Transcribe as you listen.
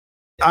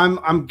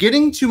I'm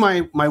getting to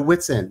my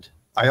wit's end.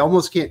 I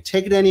almost can't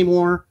take it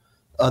anymore.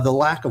 The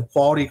lack of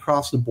quality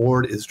across the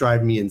board is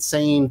driving me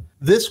insane.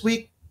 This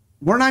week,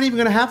 we're not even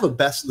going to have a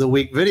best of the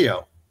week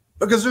video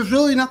because there's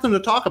really nothing to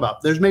talk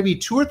about. There's maybe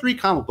 2 or 3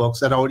 comic books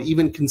that I would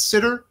even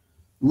consider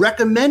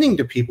recommending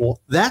to people.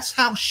 That's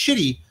how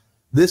shitty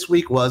this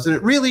week was. And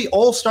it really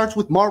all starts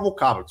with Marvel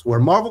Comics. Where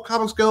Marvel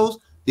Comics goes,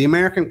 the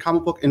American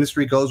comic book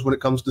industry goes when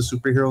it comes to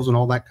superheroes and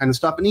all that kind of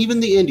stuff, and even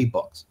the indie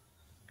books.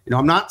 You know,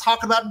 I'm not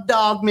talking about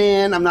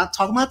Dogman. I'm not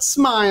talking about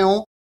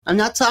Smile. I'm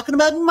not talking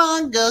about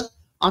manga.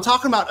 I'm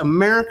talking about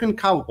American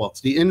comic books,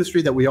 the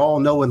industry that we all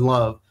know and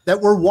love, that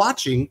we're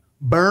watching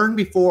burn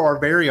before our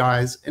very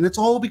eyes, and it's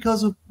all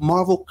because of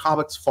Marvel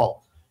Comics'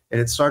 fault. And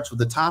it starts with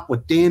the top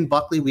with Dan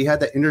Buckley. We had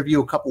that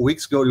interview a couple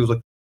weeks ago, and he was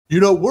like, you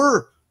know,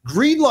 we're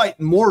greenlighting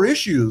more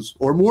issues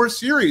or more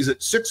series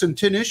at 6 and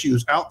 10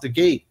 issues out the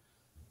gate.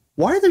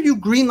 Why are you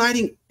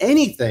greenlighting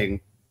anything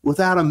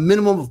without a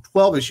minimum of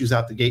 12 issues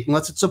out the gate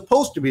unless it's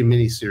supposed to be a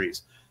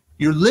miniseries?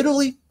 You're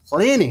literally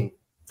planning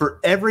for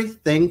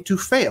everything to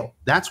fail.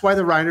 That's why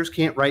the writers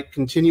can't write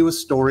continuous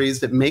stories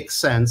that make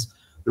sense.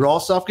 They're all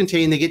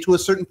self-contained. They get to a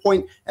certain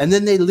point, and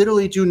then they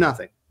literally do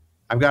nothing.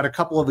 I've got a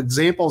couple of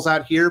examples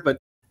out here, but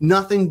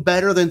nothing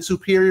better than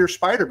Superior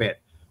Spider-Man.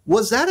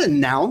 Was that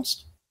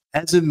announced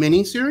as a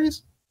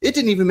miniseries? It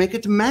didn't even make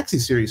it to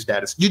maxi-series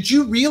status. Did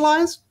you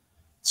realize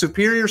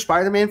Superior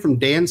Spider-Man from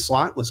Dan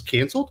Slott was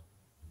canceled?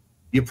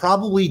 You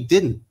probably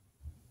didn't,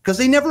 because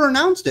they never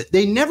announced it.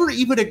 They never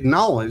even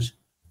acknowledged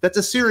that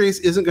the series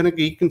isn't going to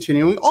be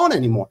continuing on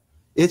anymore.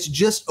 It's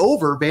just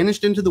over,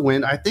 vanished into the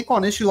wind, I think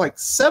on issue like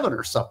 7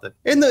 or something.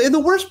 And the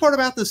worst part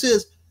about this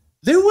is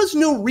there was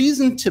no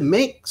reason to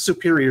make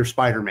Superior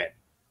Spider-Man.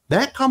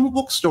 That comic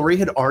book story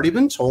had already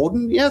been told,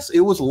 and yes,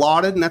 it was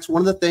lauded, and that's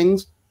one of the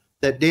things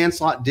that Dan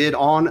Slott did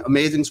on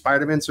Amazing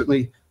Spider-Man,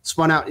 certainly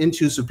spun out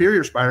into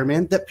Superior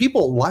Spider-Man, that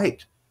people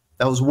liked.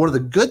 That was one of the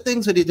good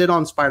things that he did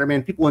on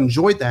Spider-Man. People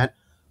enjoyed that,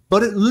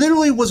 but it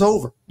literally was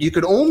over. You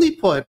could only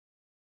put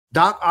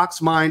Doc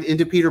Ock's mind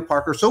into Peter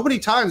Parker so many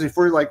times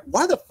before you're like,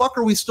 why the fuck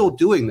are we still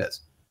doing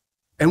this?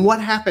 And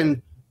what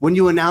happened when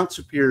you announced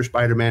Superior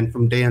Spider-Man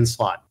from Dan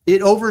Slott?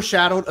 It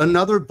overshadowed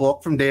another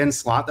book from Dan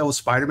Slott that was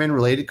Spider-Man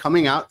related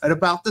coming out at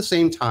about the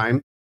same time,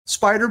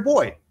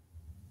 Spider-Boy.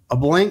 A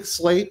blank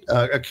slate,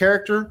 a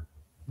character,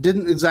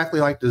 didn't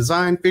exactly like the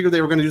design, figured they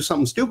were going to do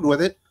something stupid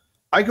with it.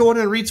 I go in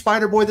and read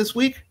Spider-Boy this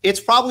week. It's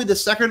probably the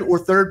 2nd or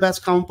 3rd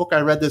best comic book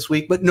I read this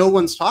week, but no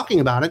one's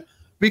talking about it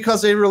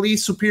because they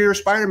released Superior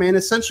Spider-Man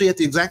essentially at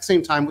the exact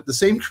same time with the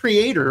same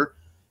creator.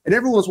 And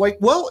everyone's like,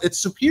 well, it's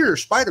Superior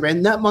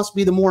Spider-Man. That must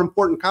be the more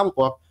important comic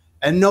book.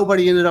 And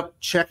nobody ended up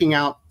checking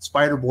out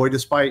Spider-Boy,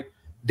 despite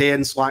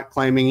Dan Slott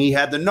claiming he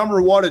had the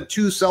 #1 and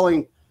 2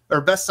 selling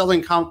or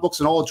best-selling comic books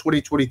in all of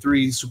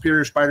 2023,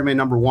 Superior Spider-Man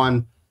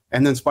 #1,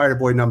 and then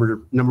Spider-Boy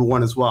number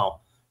 1 as well.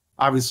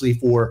 Obviously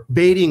for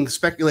baiting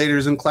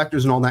speculators and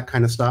collectors and all that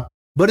kind of stuff.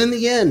 But in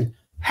the end,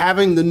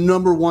 having the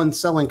 #1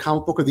 selling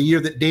comic book of the year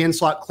that Dan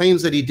Slott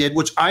claims that he did,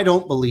 which I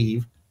don't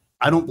believe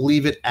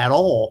it at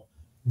all,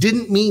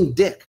 didn't mean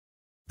dick.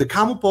 The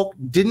comic book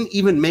didn't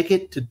even make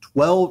it to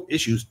 12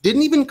 issues,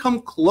 didn't even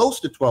come close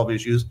to 12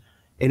 issues,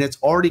 and it's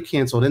already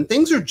canceled. And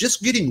things are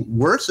just getting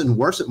worse and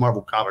worse at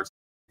Marvel Comics.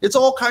 It's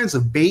all kinds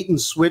of bait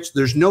and switch.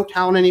 There's no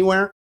talent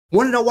anywhere.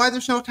 Want to know why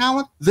there's no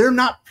talent? They're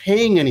not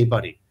paying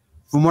anybody.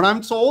 From what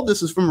I'm told,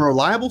 this is from a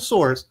reliable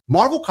source,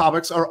 Marvel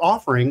Comics are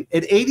offering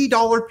an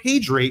 $80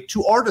 page rate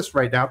to artists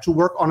right now to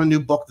work on a new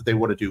book that they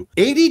want to do.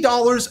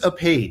 $80 a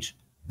page.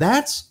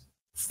 That's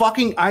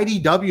fucking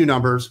IDW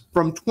numbers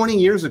from 20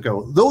 years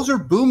ago. Those are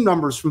boom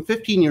numbers from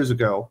 15 years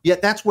ago.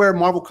 Yet that's where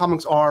Marvel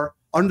Comics are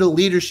under the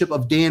leadership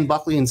of Dan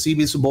Buckley and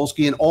C.B.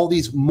 Cebulski and all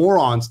these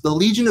morons, the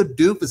Legion of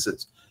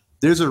Doofuses.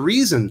 There's a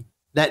reason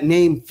that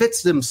name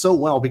fits them so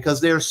well,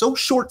 because they are so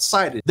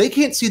short-sighted. They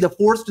can't see the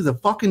forest to the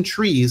fucking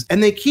trees,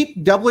 and they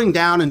keep doubling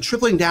down and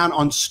tripling down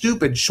on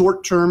stupid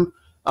short-term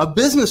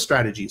business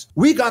strategies.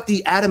 We got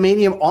the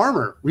adamantium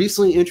armor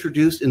recently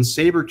introduced in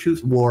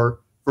Sabretooth War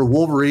for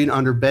Wolverine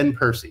under Ben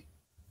Percy.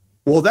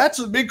 Well, that's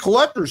a big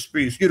collector's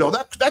piece. You know,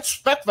 that's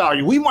spec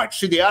value. We might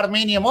see the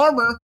adamantium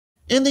armor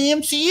in the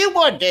MCU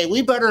one day.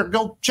 We better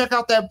go check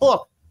out that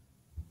book.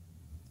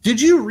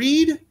 Did you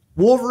read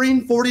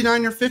Wolverine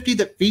 49 or 50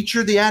 that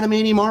featured the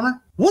adamantium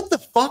armor? What the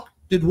fuck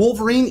did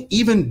Wolverine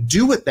even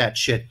do with that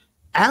shit?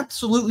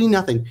 Absolutely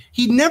nothing.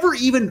 He never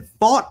even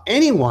fought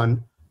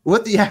anyone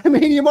with the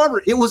adamantium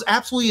armor. It was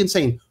absolutely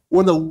insane.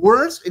 One of the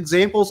worst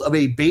examples of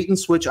a bait and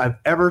switch I've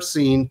ever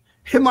seen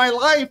in my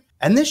life.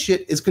 And this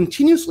shit is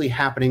continuously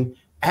happening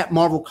at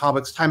Marvel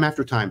Comics time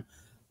after time.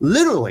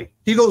 Literally,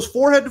 he goes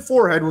forehead to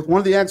forehead with one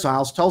of the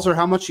exiles, tells her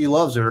how much he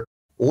loves her,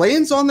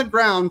 lands on the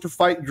ground to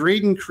fight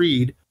Graydon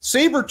Creed.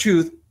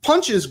 Sabretooth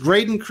punches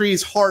Graydon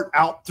Creed's heart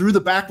out through the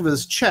back of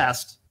his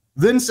chest,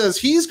 then says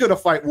he's going to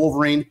fight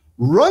Wolverine,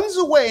 runs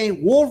away,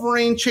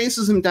 Wolverine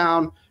chases him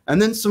down,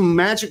 and then some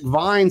magic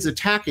vines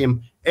attack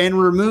him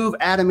and remove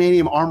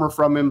adamantium armor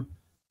from him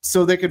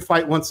so they could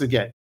fight once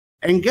again.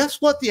 And guess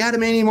what the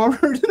adamantium armor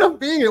ended up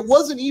being? It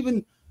wasn't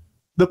even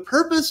The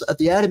purpose of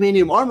the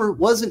adamantium armor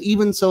wasn't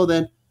even so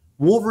that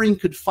Wolverine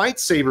could fight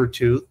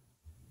Sabretooth,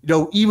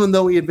 even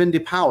though he had been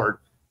depowered.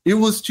 It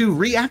was to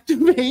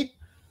reactivate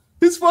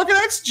his fucking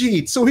X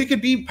gene so he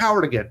could be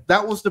powered again.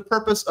 That was the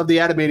purpose of the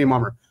adamantium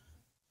armor.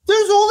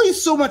 There's only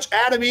so much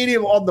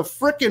adamantium on the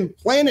frickin'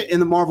 planet in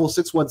the Marvel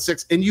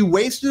 616, and you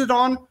wasted it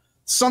on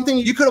something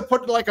you could have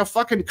put like a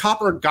fucking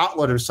copper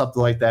gauntlet or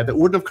something like that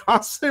wouldn't have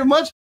cost very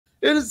much.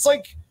 And it's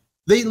like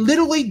they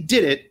literally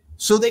did it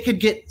so they could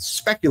get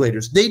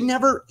speculators. They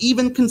never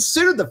even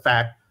considered the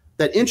fact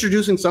that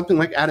introducing something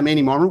like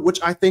adamantium armor, which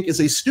I think is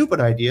a stupid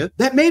idea,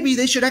 that maybe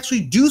they should actually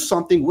do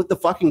something with the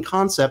fucking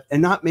concept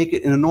and not make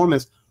it an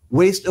enormous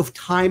waste of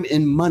time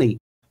and money.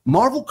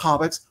 Marvel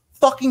Comics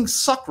fucking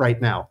suck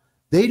right now.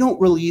 They don't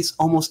release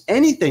almost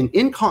anything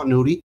in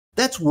continuity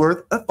that's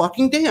worth a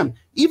fucking damn.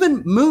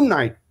 Even Moon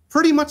Knight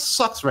pretty much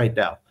sucks right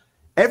now.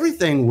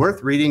 Everything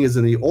worth reading is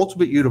in the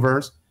Ultimate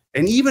Universe,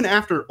 and even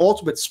after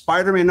Ultimate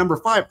Spider-Man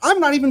 #5, I'm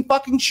not even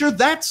fucking sure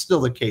that's still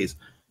the case.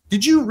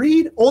 Did you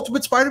read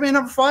Ultimate Spider-Man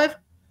 #5?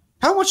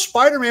 How much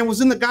Spider-Man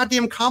was in the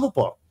goddamn comic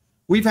book?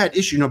 We've had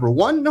issue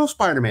 #1, no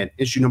Spider-Man.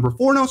 Issue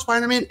 #4, no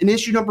Spider-Man. And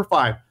issue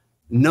 #5,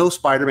 no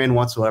Spider-Man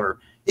whatsoever.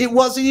 It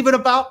wasn't even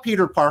about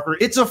Peter Parker.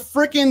 It's a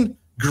freaking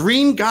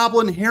Green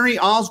Goblin Harry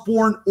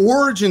Osborn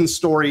origin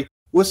story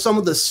with some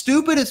of the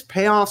stupidest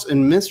payoffs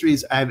and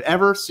mysteries I've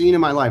ever seen in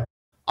my life.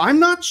 I'm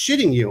not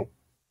shitting you.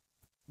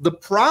 The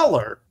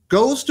Prowler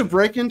goes to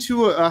break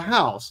into a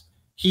house.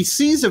 He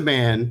sees a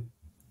man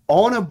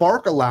on a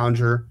Barca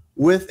lounger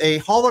with a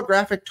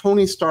holographic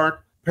Tony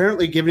Stark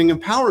apparently giving him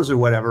powers or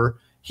whatever.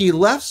 He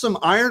left some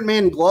Iron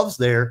Man gloves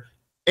there,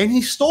 and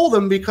he stole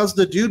them because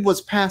the dude was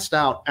passed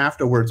out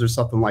afterwards or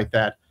something like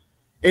that.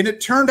 And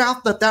it turned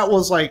out that that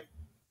was like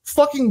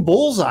fucking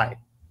Bullseye.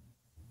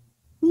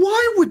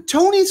 Why would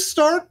Tony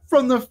Stark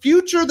from the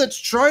future that's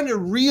trying to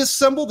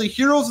reassemble the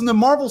heroes in the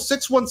Marvel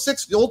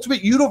 616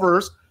 Ultimate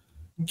Universe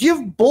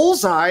give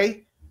Bullseye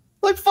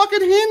like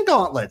fucking hand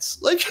gauntlets?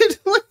 Like,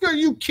 are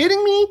you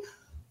kidding me?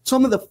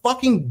 Some of the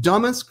fucking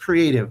dumbest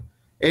creative.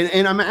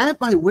 And I'm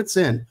at my wit's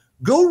end.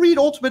 Go read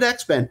Ultimate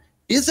X-Men.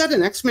 Is that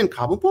an X-Men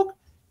comic book?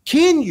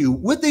 Can you,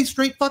 with a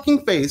straight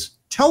fucking face,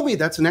 tell me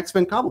that's an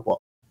X-Men comic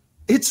book?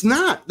 It's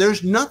not.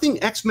 There's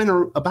nothing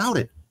X-Men about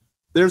it.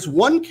 There's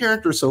one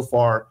character so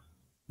far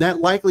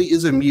that likely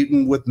is a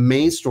mutant with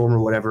Maystorm or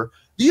whatever.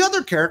 The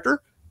other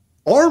character,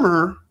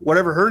 Armor,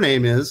 whatever her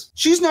name is,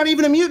 she's not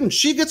even a mutant.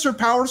 She gets her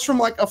powers from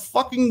like a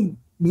fucking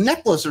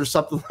necklace or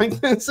something like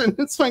this. And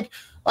it's like,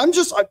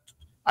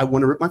 I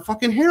want to rip my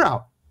fucking hair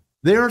out.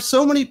 There are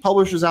so many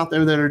publishers out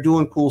there that are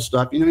doing cool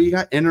stuff. You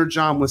got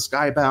Energon with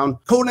Skybound.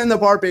 Conan the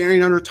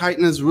Barbarian under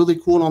Titan is really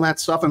cool and all that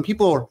stuff. And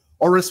people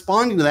are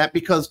responding to that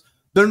because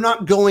they're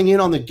not going in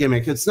on the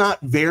gimmick. It's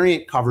not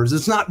variant covers.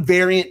 It's not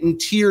variant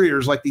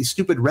interiors like these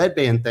stupid Red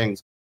Band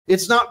things.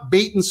 It's not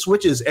bait and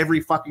switches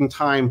every fucking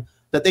time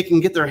that they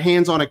can get their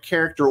hands on a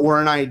character or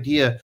an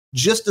idea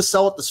just to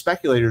sell it to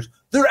speculators.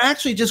 They're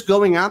actually just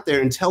going out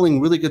there and telling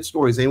really good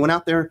stories. They went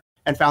out there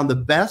and found the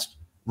best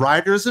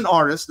writers and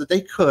artists that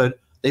they could.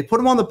 They put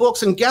them on the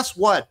books, and guess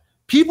what?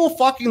 People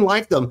fucking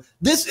like them.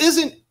 This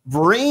isn't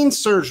brain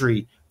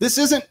surgery. This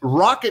isn't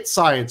rocket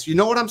science. You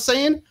know what I'm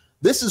saying?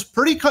 This is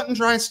pretty cut and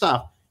dry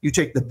stuff. You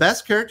take the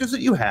best characters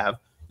that you have,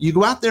 you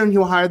go out there and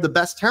you hire the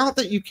best talent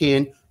that you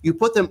can, you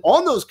put them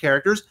on those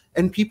characters,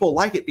 and people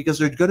like it because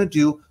they're going to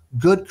do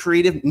good,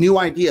 creative, new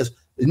ideas.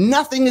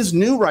 Nothing is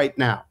new right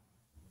now.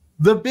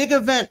 The big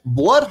event,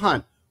 Blood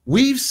Hunt.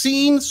 We've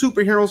seen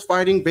superheroes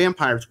fighting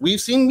vampires. We've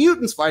seen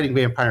mutants fighting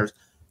vampires.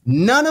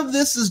 None of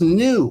this is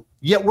new,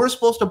 yet we're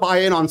supposed to buy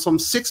in on some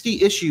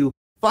 60-issue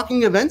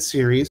fucking event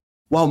series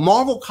while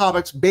Marvel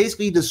Comics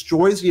basically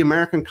destroys the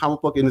American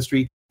comic book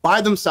industry by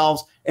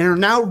themselves and are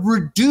now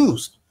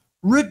reduced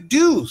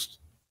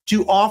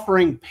to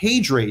offering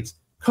page rates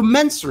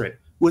commensurate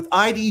with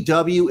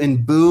IDW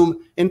and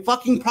Boom and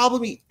fucking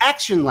probably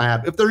Action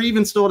Lab, if they're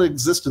even still in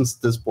existence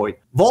at this point.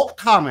 Vault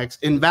Comics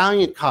and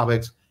Valiant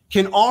Comics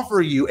can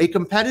offer you a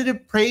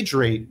competitive page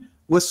rate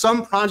with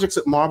some projects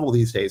at Marvel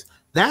these days.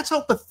 That's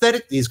how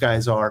pathetic these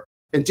guys are.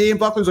 And Dan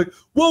Buckland's like,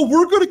 well,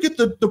 we're going to get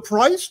the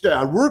price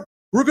down. We're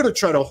going to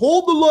try to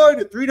hold the line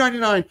at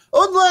 $3.99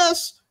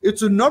 unless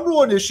it's a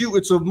 #1 issue,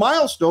 it's a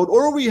milestone,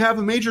 or we have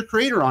a major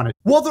creator on it.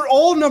 Well, they're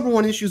all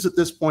 #1 issues at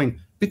this point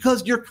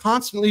because you're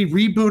constantly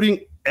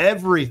rebooting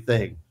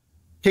everything.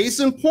 Case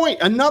in point,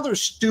 another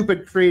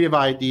stupid creative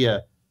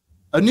idea.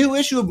 A new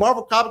issue of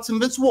Marvel Comics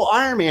Invincible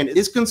Iron Man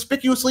is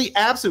conspicuously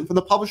absent from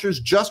the publisher's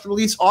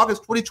just-released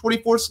August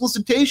 2024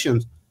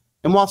 solicitations.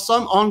 And while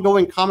some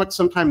ongoing comics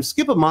sometimes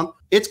skip a month,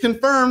 it's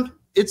confirmed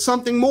it's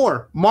something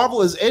more.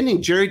 Marvel is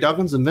ending Jerry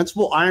Duggan's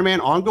Invincible Iron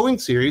Man ongoing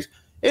series,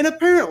 and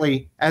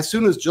apparently as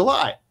soon as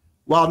July.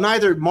 While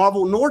neither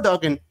Marvel nor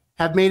Duggan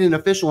have made an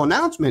official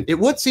announcement, it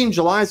would seem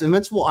July's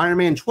Invincible Iron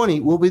Man 20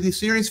 will be the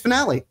series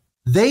finale.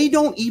 They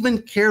don't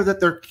even care that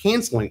they're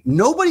canceling.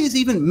 Nobody is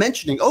even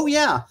mentioning, oh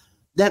yeah,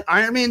 that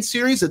Iron Man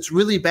series that's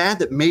really bad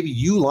that maybe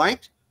you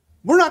liked,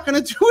 we're not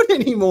going to do it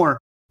anymore.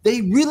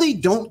 They really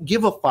don't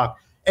give a fuck.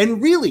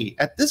 And really,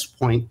 at this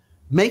point,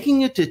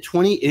 making it to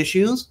 20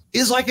 issues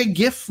is like a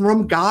gift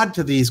from God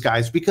to these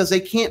guys because they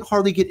can't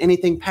hardly get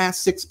anything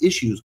past 6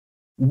 issues.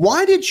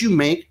 Why did you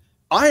make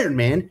Iron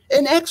Man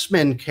an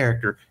X-Men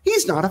character?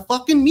 He's not a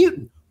fucking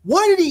mutant.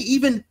 Why did he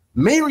even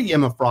marry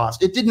Emma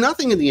Frost? It did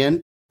nothing in the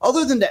end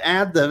other than to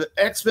add the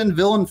X-Men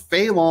villain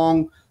Fei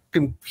Long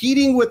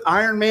competing with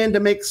Iron Man to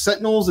make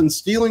Sentinels and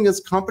stealing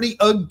his company.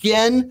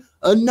 Again,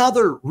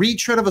 another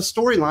retread of a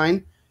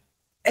storyline.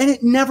 And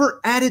it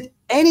never added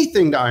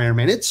anything to Iron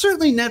Man. It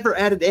certainly never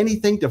added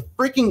anything to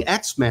freaking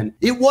X-Men.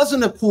 It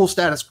wasn't a cool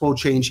status quo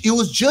change. It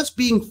was just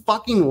being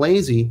fucking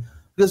lazy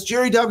because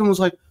Jerry Duggan was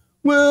like,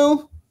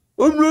 well,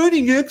 I'm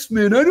writing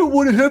X-Men. I don't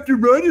want to have to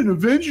write an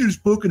Avengers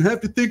book and have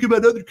to think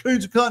about other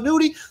kinds of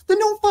continuity. Then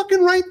don't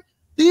fucking write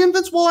the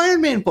Invincible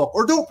Iron Man book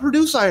or don't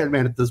produce Iron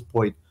Man at this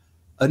point.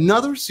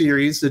 Another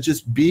series that's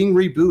just being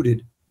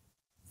rebooted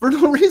for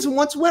no reason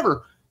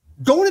whatsoever.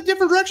 Go in a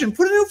different direction.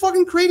 Put a new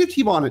fucking creative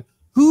team on it.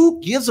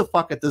 Who gives a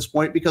fuck at this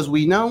point? Because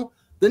we know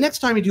the next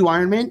time you do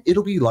Iron Man,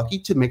 it'll be lucky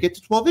to make it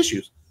to 12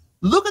 issues.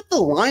 Look at the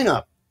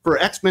lineup for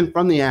X-Men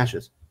from the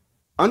Ashes.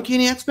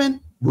 Uncanny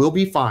X-Men will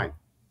be fine.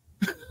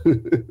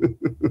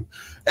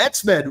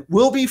 X-Men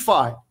will be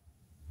fine.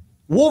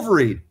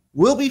 Wolverine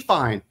will be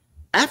fine.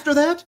 After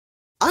that,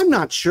 I'm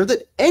not sure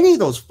that any of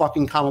those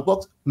fucking comic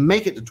books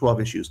make it to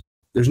 12 issues.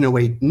 There's no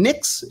way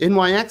Nyx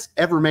NYX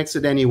ever makes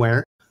it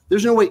anywhere.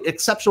 There's no way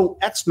Exceptional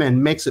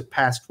X-Men makes it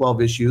past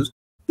 12 issues.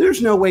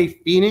 There's no way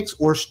Phoenix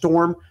or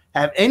Storm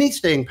have any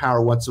staying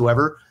power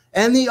whatsoever.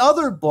 And the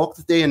other book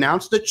that they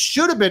announced that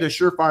should have been a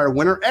surefire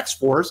winner,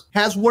 X-Force,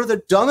 has one of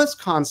the dumbest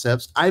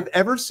concepts I've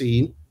ever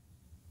seen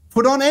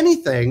put on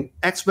anything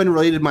X-Men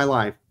related in my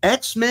life.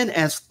 X-Men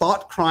as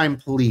thought crime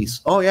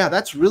police. Oh yeah,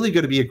 that's really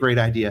going to be a great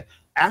idea.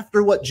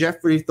 After what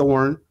Jeffrey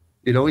Thorne,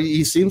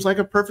 he seems like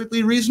a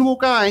perfectly reasonable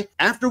guy.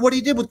 After what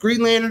he did with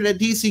Green Lantern at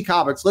DC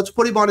Comics, let's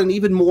put him on an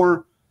even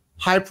more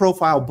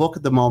high-profile book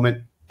at the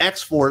moment,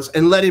 X-Force,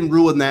 and let him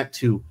ruin that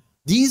too.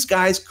 These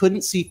guys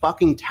couldn't see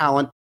fucking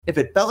talent. If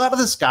it fell out of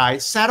the sky,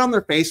 sat on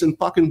their face, and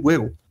fucking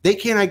wiggled. They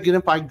can't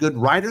identify good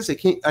writers. They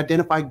can't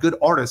identify good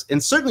artists.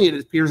 And certainly it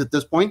appears at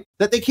this point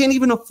that they can't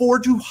even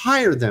afford to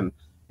hire them.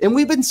 And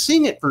we've been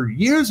seeing it for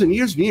years and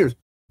years and years.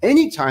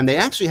 Anytime they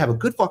actually have a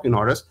good fucking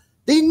artist,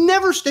 they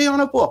never stay on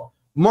a book.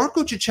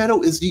 Marco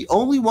Cicchetto is the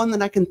only one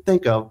that I can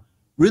think of,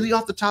 really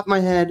off the top of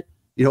my head,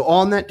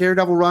 on that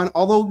Daredevil run.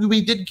 Although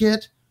we did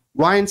get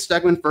Ryan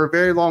Stegman for a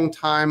very long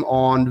time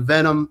on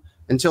Venom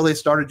until they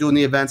started doing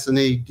the events, and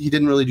he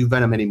didn't really do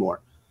Venom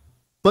anymore.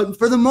 But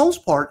for the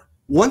most part,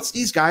 once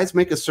these guys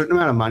make a certain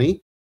amount of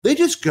money, they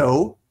just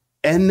go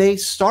and they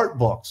start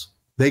books.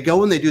 They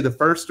go and they do the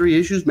first 3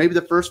 issues, maybe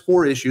the first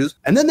 4 issues,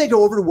 and then they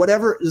go over to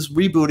whatever is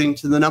rebooting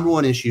to the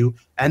 #1 issue,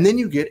 and then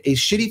you get a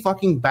shitty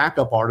fucking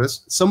backup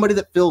artist, somebody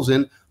that fills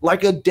in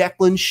like a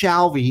Declan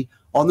Shalvey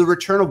on The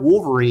Return of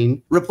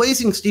Wolverine,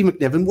 replacing Steve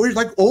McNiven, where you're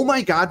like, oh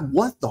my God,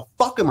 what the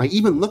fuck am I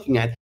even looking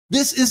at?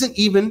 This isn't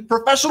even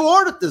professional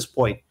art at this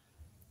point.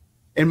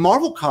 And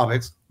Marvel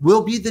Comics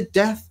will be the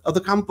death of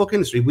the comic book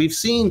industry. We've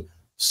seen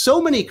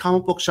so many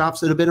comic book shops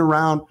that have been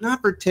around,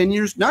 not for 10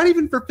 years, not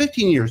even for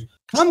 15 years,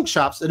 comic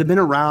shops that have been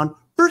around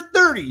for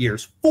 30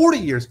 years, 40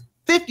 years,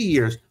 50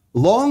 years,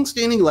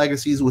 long-standing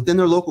legacies within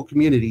their local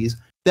communities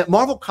that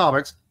Marvel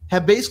Comics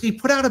have basically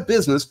put out of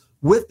business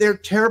with their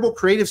terrible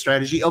creative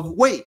strategy of,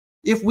 wait,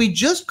 if we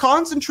just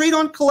concentrate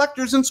on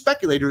collectors and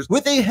speculators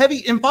with a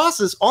heavy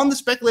emphasis on the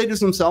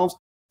speculators themselves,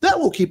 that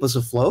will keep us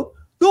afloat.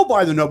 They'll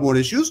buy the #1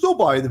 issues, they'll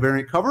buy the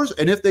variant covers,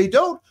 and if they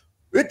don't,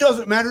 it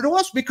doesn't matter to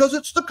us because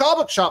it's the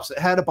comic shops that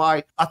had to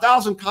buy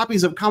 1,000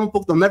 copies of a comic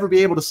book they'll never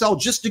be able to sell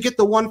just to get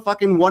the one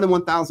fucking 1 in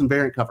 1,000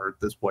 variant cover at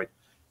this point.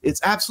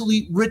 It's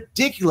absolutely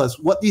ridiculous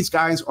what these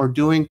guys are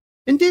doing.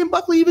 And Dan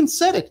Buckley even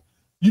said it.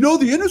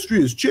 The industry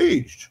has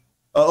changed.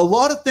 A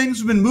lot of things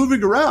have been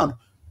moving around,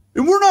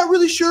 and we're not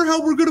really sure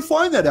how we're going to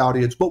find that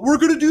audience, but we're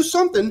going to do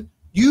something.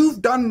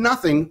 You've done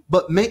nothing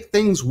but make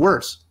things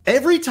worse.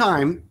 Every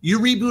time you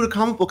reboot a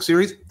comic book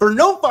series for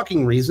no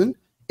fucking reason,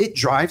 it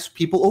drives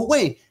people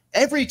away.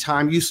 Every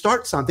time you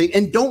start something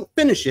and don't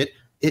finish it,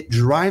 it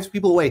drives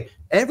people away.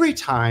 Every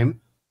time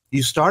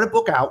you start a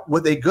book out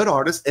with a good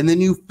artist and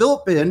then you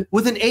fill it in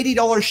with an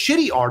 $80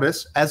 shitty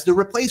artist as the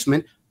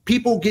replacement,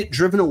 people get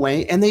driven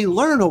away and they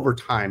learn over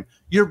time.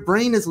 Your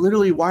brain is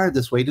literally wired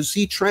this way to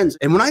see trends.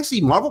 And when I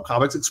see Marvel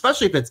Comics,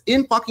 especially if it's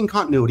in fucking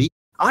continuity,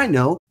 I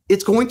know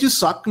it's going to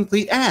suck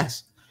complete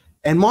ass.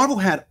 And Marvel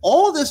had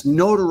all this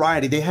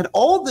notoriety. They had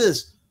all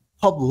this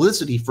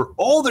publicity for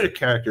all their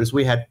characters.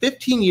 We had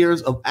 15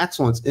 years of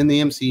excellence in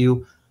the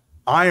MCU.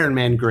 Iron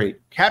Man, great.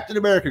 Captain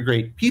America,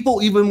 great.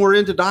 People even were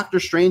into Doctor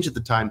Strange at the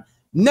time.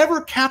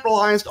 Never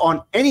capitalized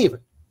on any of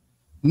it.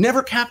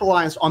 Never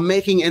capitalized on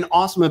making an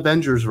awesome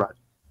Avengers run.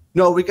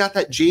 No, we got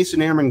that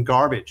Jason Aaron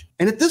garbage.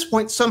 And at this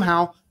point,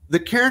 somehow, the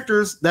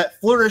characters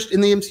that flourished in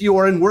the MCU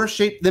are in worse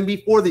shape than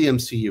before the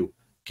MCU.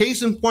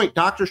 Case in point,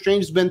 Doctor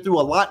Strange has been through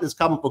a lot in his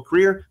comic book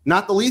career,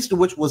 not the least of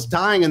which was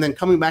dying and then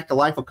coming back to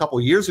life a couple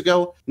years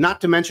ago,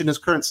 not to mention his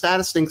current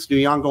status thanks to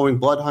the ongoing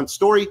Blood Hunt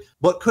story.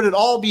 But could it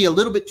all be a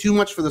little bit too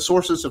much for the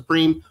Sorcerer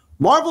Supreme?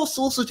 Marvel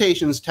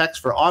solicitations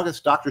text for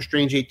August Doctor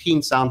Strange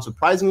 18 sounds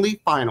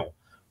surprisingly final.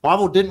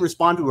 Marvel didn't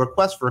respond to a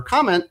request for a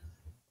comment,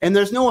 and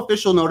there's no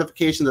official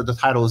notification that the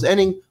title is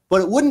ending,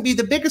 but it wouldn't be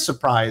the biggest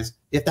surprise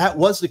if that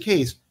was the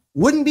case.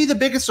 Wouldn't be the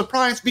biggest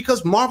surprise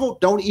because Marvel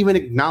don't even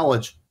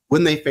acknowledge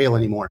when they fail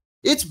anymore.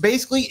 It's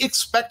basically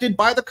expected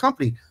by the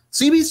company.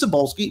 C.B.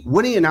 Cebulski,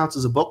 when he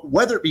announces a book,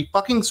 whether it be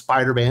fucking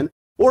Spider-Man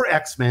or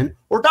X-Men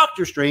or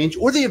Doctor Strange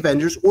or the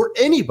Avengers or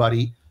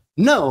anybody,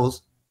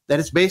 knows that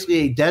it's basically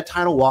a dead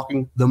title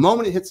walking the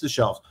moment it hits the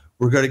shelves.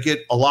 We're going to get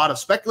a lot of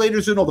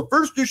speculators in on the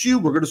first issue.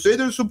 We're going to say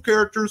there's some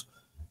characters,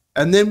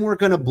 and then we're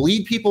going to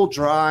bleed people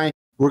dry.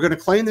 We're going to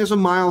claim there's a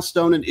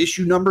milestone in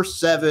issue number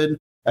 7,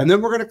 and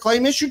then we're going to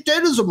claim issue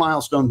 10 is a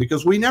milestone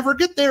because we never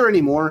get there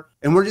anymore,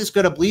 and we're just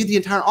going to bleed the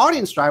entire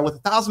audience dry with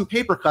 1,000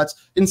 paper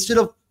cuts instead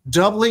of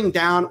doubling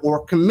down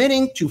or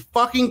committing to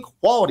fucking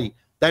quality.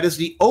 That is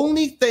the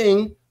only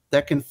thing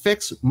that can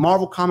fix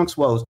Marvel Comics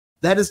woes.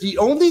 That is the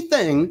only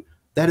thing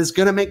that is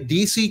going to make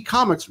DC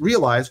Comics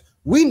realize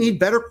we need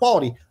better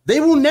quality.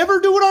 They will never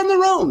do it on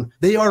their own.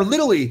 They are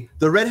literally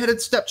the redheaded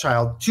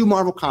stepchild to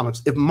Marvel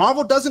Comics. If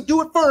Marvel doesn't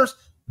do it first,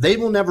 they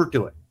will never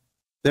do it.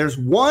 There's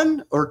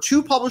 1 or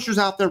 2 publishers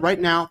out there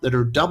right now that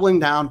are doubling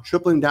down,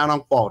 tripling down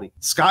on quality.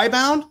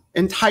 Skybound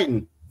and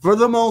Titan, for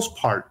the most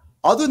part.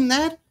 Other than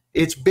that,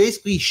 it's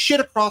basically shit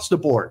across the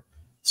board.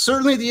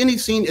 Certainly the indie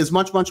scene is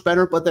much, much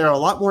better, but there are a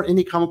lot more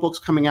indie comic books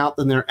coming out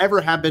than there ever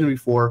have been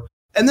before.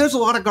 And there's a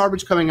lot of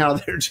garbage coming out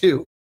of there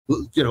too.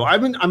 You know,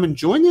 I'm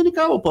enjoying the indie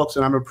comic books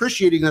and I'm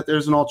appreciating that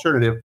there's an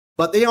alternative,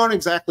 but they aren't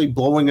exactly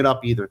blowing it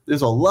up either.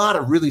 There's a lot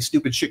of really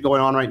stupid shit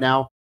going on right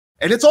now.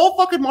 And it's all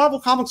fucking Marvel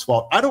Comics'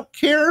 fault. I don't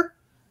care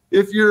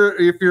if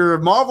you're a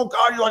Marvel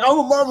guy, you're like, I'm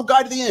a Marvel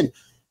guy to the end.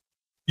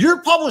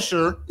 Your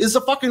publisher is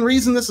the fucking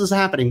reason this is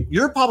happening.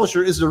 Your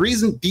publisher is the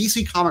reason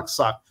DC Comics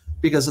suck.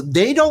 Because if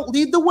they don't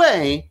lead the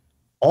way,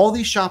 all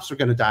these shops are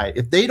going to die.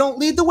 If they don't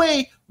lead the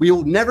way, we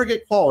will never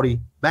get quality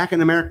back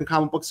in American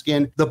comic books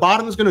again. The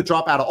bottom is going to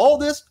drop out of all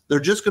this.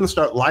 They're just going to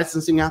start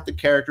licensing out the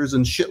characters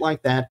and shit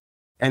like that.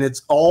 And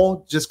it's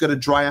all just going to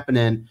dry up and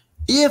end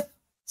if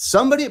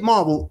somebody at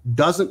Marvel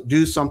doesn't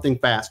do something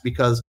fast,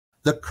 because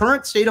the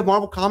current state of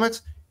Marvel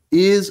Comics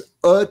is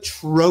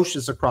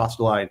atrocious across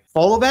the line.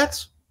 Fall of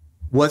X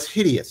was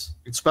hideous,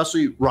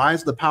 especially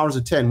Rise of the Powers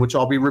of 10, which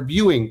I'll be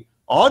reviewing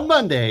on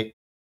Monday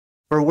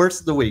for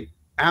Worst of the Week.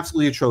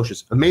 Absolutely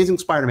atrocious. Amazing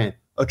Spider-Man,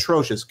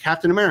 atrocious.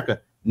 Captain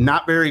America,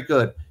 not very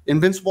good.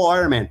 Invincible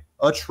Iron Man,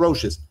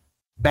 atrocious.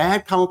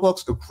 Bad comic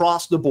books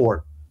across the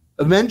board.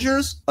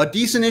 Avengers, a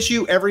decent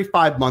issue every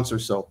 5 months or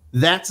so.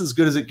 That's as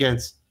good as it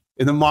gets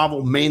in the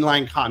Marvel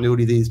mainline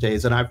continuity these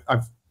days. And I'm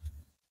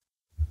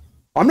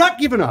not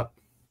giving up,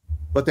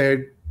 but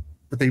they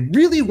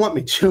really want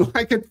me to.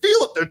 I can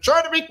feel it. They're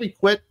trying to make me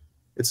quit.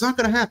 It's not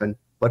going to happen.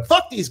 But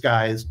fuck these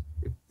guys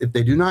if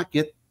they do not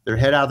get their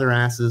head out of their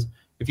asses.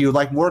 If you would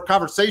like more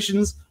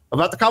conversations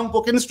about the comic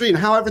book industry and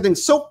how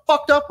everything's so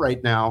fucked up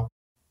right now,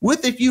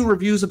 with a few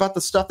reviews about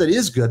the stuff that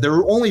is good. There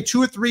were only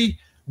 2 or 3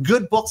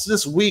 good books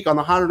this week on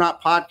the Hot or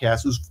Not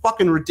podcast. It was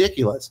fucking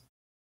ridiculous.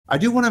 I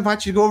do want to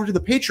invite you to go over to the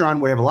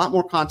Patreon, where we have a lot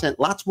more content,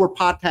 lots more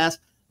podcasts,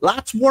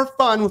 lots more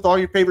fun with all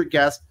your favorite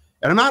guests.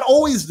 And I'm not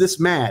always this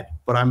mad,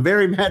 but I'm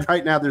very mad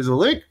right now. There's a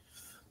link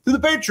to the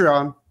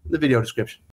Patreon in the video description.